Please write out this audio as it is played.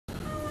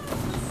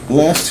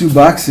Last 2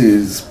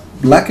 boxes,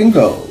 black and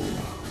gold.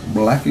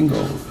 Black and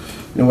gold.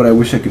 You know what I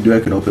wish I could do?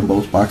 I could open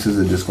both boxes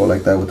and just go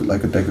like that with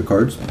like a deck of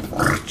cards.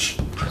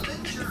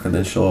 And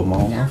then show them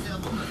all off.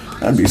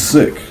 That'd be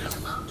sick.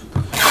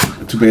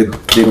 Too bad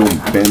they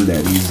don't bend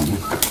that easy.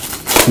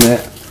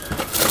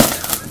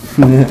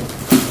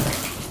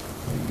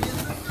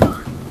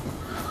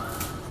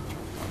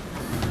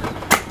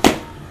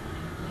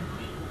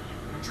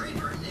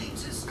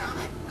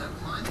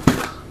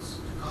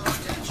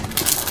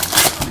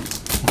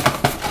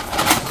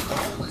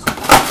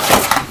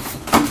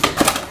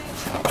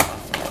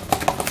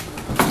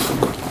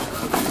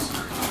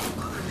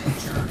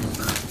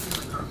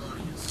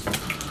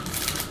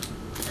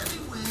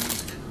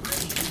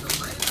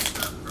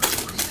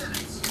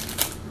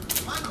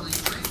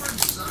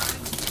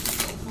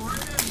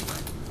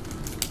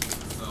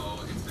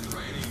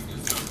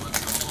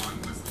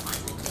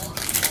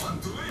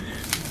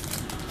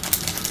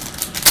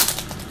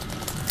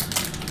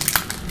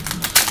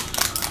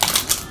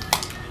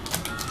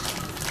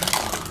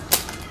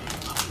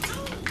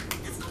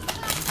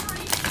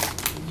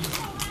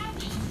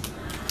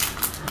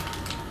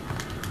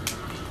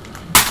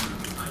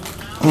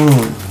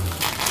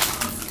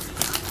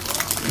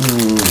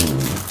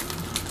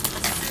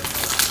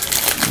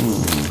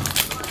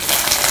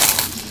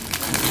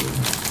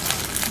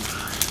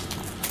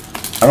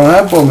 I don't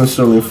have Bowman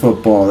Sterling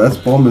football. That's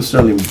Bowman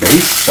Sterling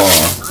baseball.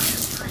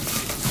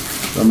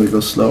 I'm gonna go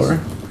slower.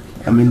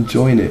 I'm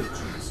enjoying it.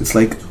 It's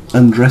like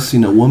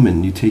undressing a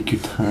woman. You take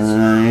your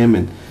time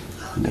and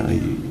you know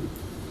you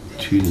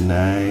treat it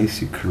nice.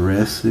 You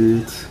caress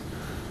it.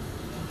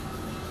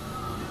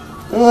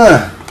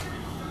 All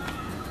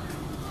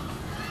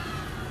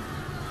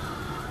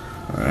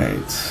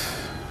right.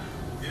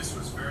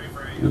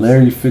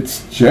 Larry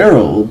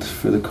Fitzgerald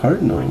for the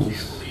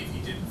Cardinals.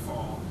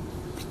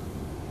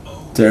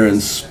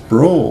 Darren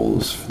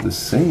Sproles for the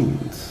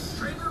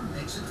Saints.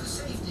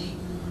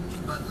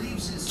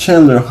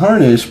 Chandler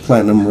Harnish,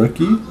 Platinum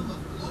Rookie.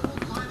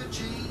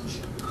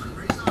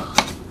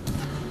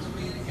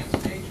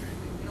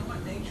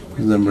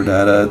 He's numbered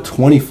at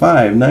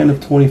 25, 9 of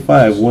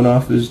 25, one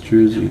off his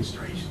jersey.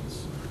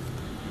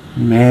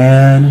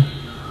 Man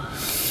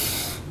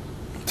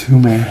to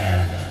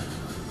man.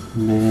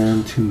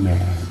 Man to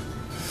man.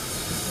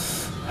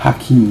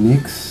 Hakeem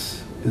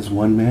Nicks is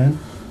one man.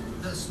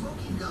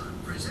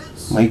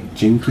 Mike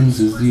Jenkins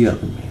is the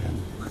other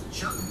man.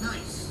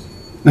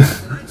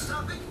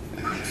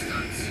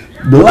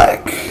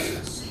 Black.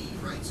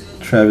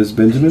 Travis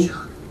Benjamin.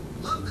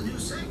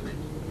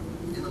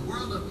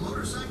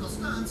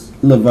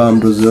 Levon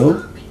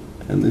Brazil.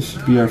 And this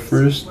should be our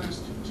first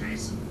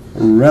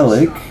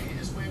relic.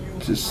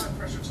 Just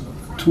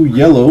 2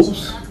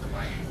 yellows.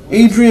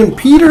 Adrian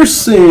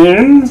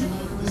Peterson.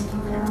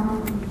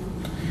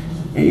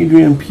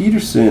 Adrian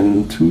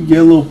Peterson. 2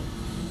 yellow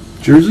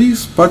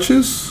jerseys,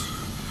 bunches.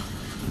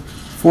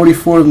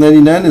 44 of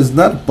 99 is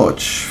not a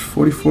butch.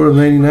 44 of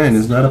 99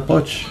 is not a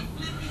butch.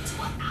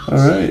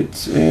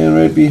 Alright, and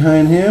right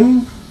behind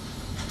him,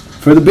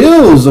 for the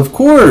Bills, of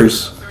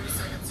course.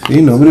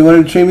 See, nobody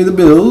wanted to trade me the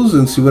Bills,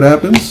 and see what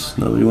happens.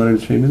 Nobody wanted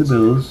to trade me the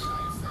Bills.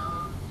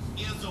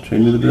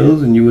 Trade me the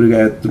Bills, and you would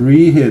have got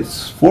 3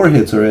 hits. 4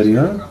 hits already,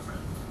 huh?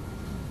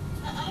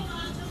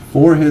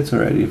 4 hits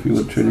already if you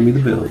would have traded me the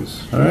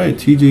Bills. Alright,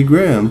 TJ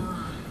Graham.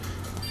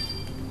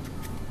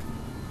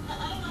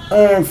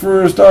 Our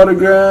first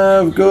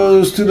autograph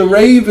goes to the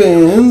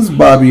Ravens.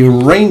 Bobby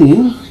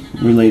Rainey,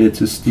 related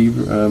to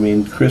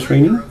Chris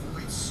Rainey.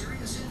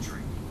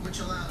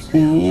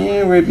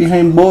 And right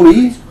behind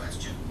Bobby,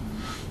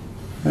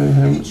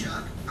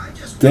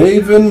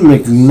 David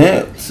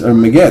Maggette.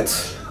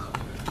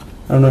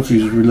 I don't know if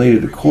he's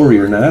related to Corey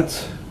or not.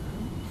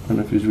 I don't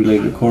know if he's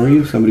related to Corey.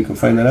 If somebody can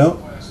find that out.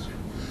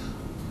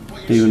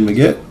 David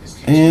Maggette.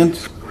 And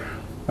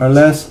our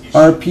last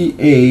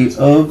RPA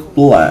of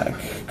black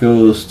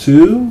goes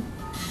to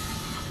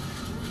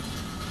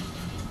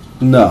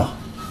no.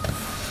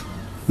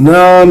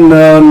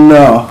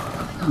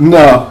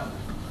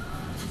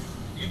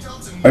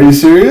 Are you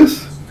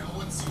serious?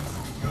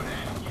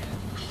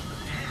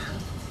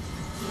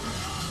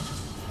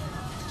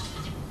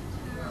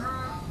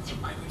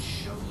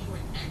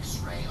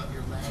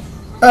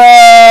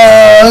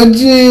 Oh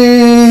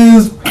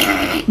jeez,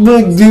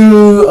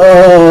 McDo.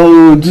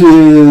 Oh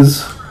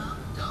jeez.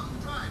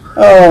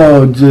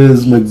 Oh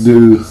jeez,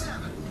 McDo.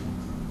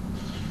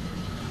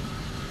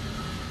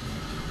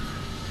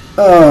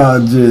 Oh,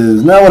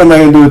 jeez. Now what am I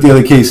going to do with the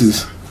other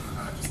cases?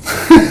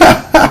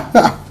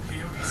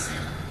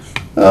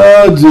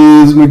 Oh,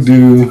 jeez,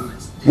 McDo.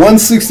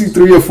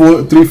 163 of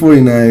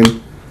 349.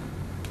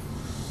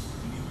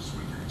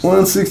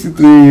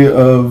 163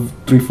 of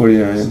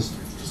 349.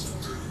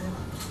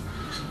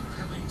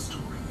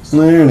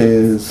 There it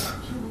is.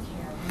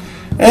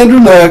 Andrew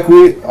Luck.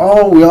 We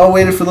all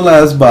waited for the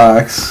last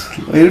box.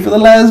 Waited for the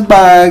last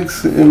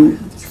box, and it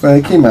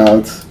finally came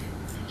out.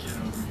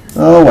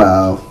 Oh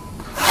wow.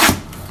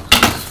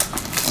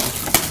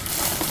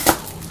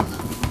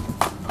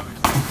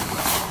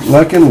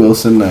 Luck and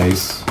Wilson,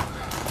 nice.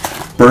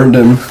 burned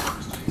him.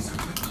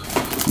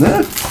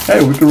 Nah,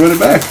 hey, we can run it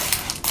back.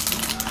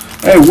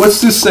 Hey, what's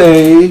this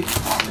say?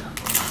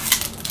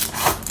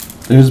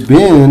 There's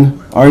been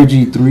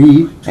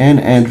RG3 and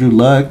Andrew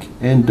Luck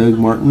and Doug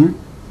Martin.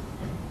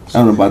 I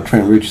don't know about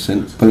Trent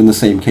Richardson, but in the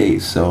same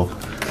case. So,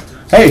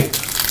 hey,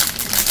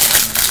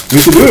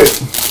 we can do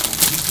it.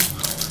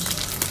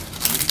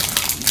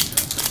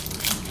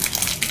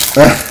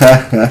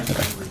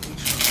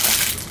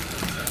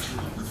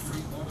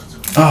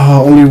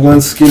 Oh, only one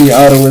skinny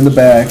auto in the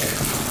back.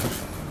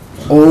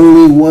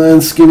 Only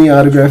one skinny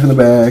autograph in the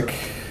back.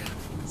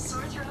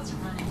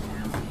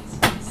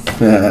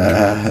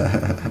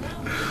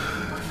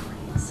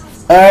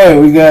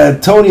 Alright, we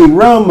got Tony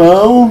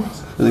Romo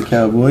for the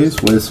Cowboys,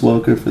 Wes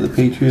Welker for the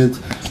Patriots,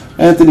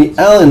 Anthony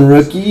Allen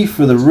rookie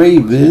for the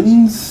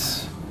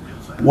Ravens,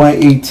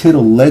 Y.A.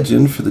 Tittle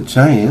legend for the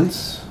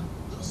Giants.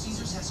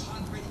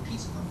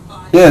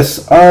 Yes,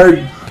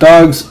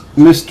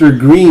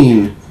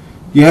 rdogsmrgreen.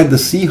 You had the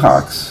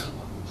Seahawks.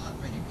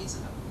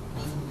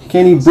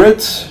 Kenny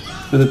Britt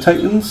for the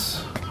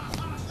Titans.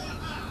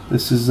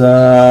 This is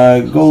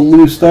Gold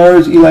Loose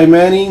Stars, Eli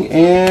Manning,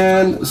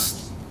 and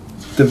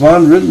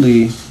Devon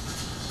Ridley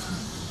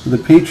for the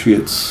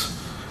Patriots.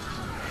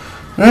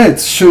 Alright,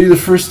 let's show you the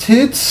first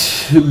hit.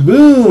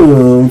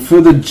 Boom! For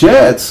the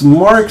Jets,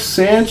 Mark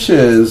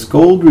Sanchez,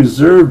 Gold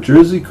Reserve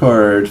Jersey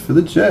card for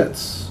the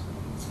Jets.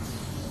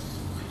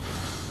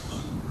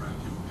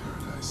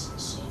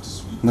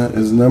 And that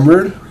is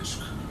numbered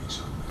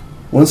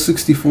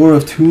 164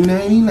 of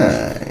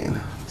 299.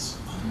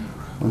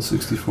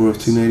 164 of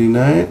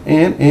 299.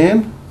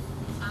 And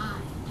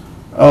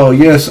oh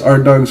yes,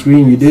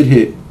 rdogsgreen, you did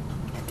hit.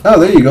 Oh,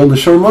 there you go,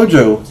 LaShore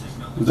Mojo.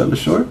 Is that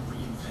LaShore?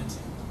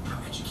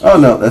 Oh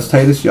no, that's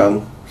Titus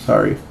Young.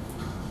 Sorry.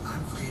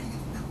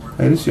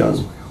 Titus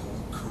Young.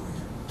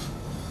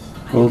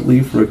 Gold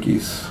Leaf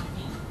rookies.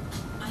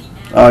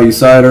 Oh, you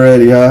saw it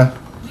already, huh?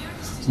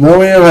 There's no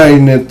way I'm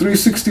hiding it.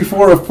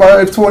 364 of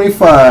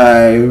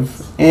 525.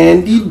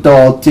 Andy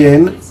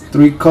Dalton,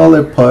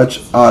 3-color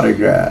patch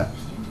autograph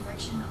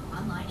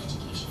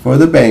for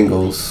the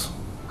Bengals.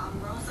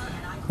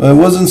 Well, it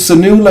wasn't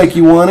Sanu like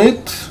you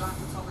wanted.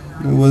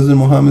 It wasn't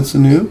Mohamed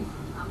Sanu.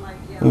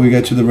 Well, we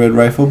got you the red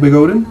rifle, Big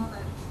Odin.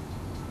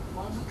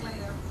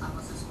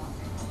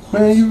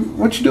 Man,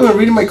 what you doing?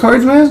 Reading my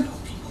cards, man?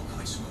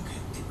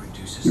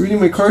 You reading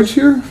my cards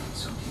here?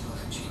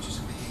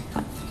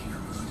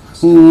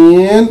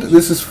 And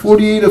this is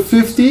 48 of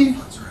 50.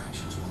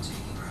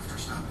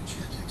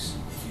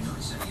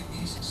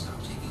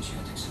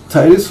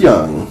 Titus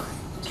Young,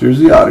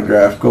 jersey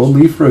autograph, gold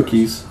leaf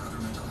rookies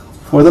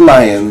for the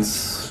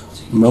Lions.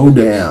 Mow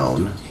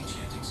down.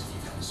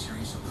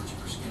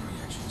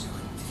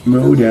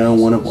 Mow down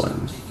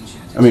 101.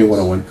 I mean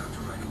 101.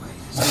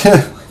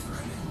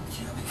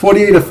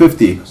 48 of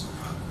 50.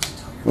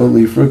 Gold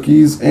leaf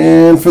rookies.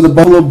 And for the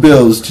Buffalo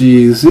Bills,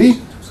 geez,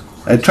 see?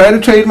 I tried to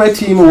trade my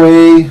team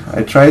away.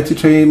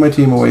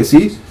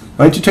 See?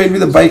 Why don't you trade me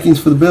the Vikings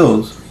for the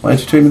Bills? Why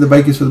don't you trade me the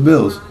Vikings for the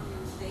Bills?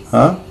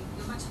 Huh?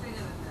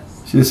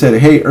 Should have said,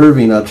 hey,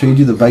 Irving, I'll trade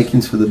you the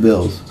Vikings for the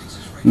Bills.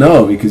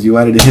 No, because you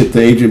wanted to hit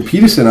the Adrian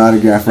Peterson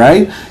autograph,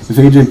 right? If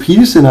Adrian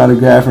Peterson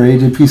autograph or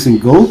Adrian Peterson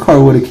gold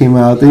card would have came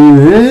out, then you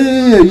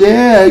would,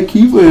 yeah,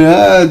 keep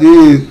it,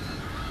 dude.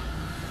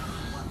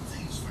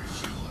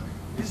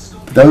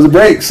 That was a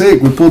break.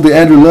 Sick. We pulled the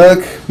Andrew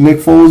Luck. Nick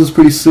Foles is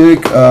pretty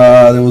sick.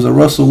 There was a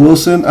Russell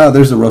Wilson. Ah,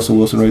 there's the Russell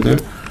Wilson right there.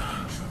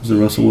 There's the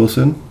Russell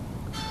Wilson.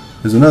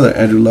 There's another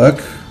Andrew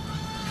Luck.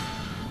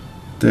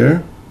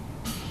 There.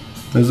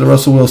 There's the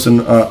Russell Wilson,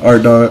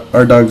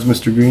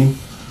 rdogsmrgreen.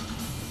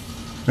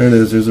 There it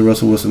is. There's the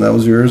Russell Wilson. That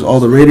was yours.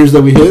 All the Raiders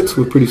that we hit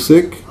were pretty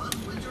sick.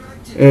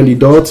 Andy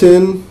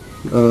Dalton,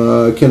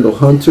 Kendall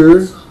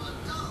Hunter,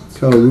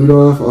 Kyle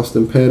Rudolph,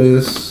 Austin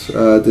Pettis.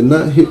 Did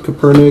not hit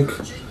Kaepernick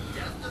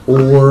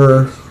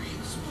or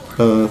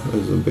that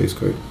was a base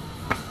card.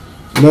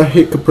 Did not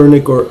hit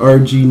Kaepernick or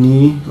RG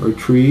Knee or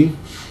Tree.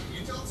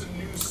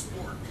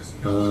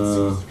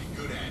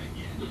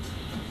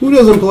 Who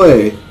doesn't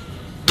play?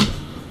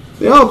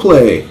 They all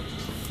play.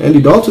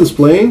 Andy Dalton's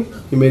playing.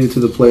 He made it to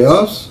the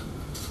playoffs.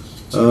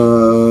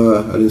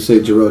 I didn't say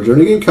Jarrell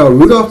Jernigan. Kyle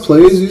Rudolph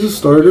plays. He's a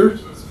starter. I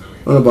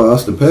don't know about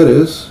Austin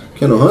Pettis.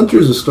 Kendall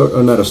Hunter's a start,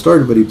 not a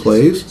starter, but he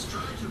plays.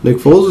 Nick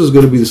Foles is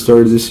going to be the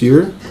starter this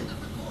year.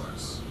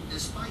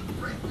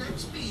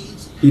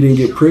 He didn't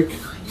get prick.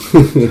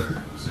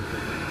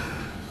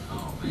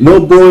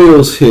 No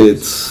Broyles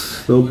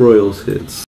hits. No Broyles hits.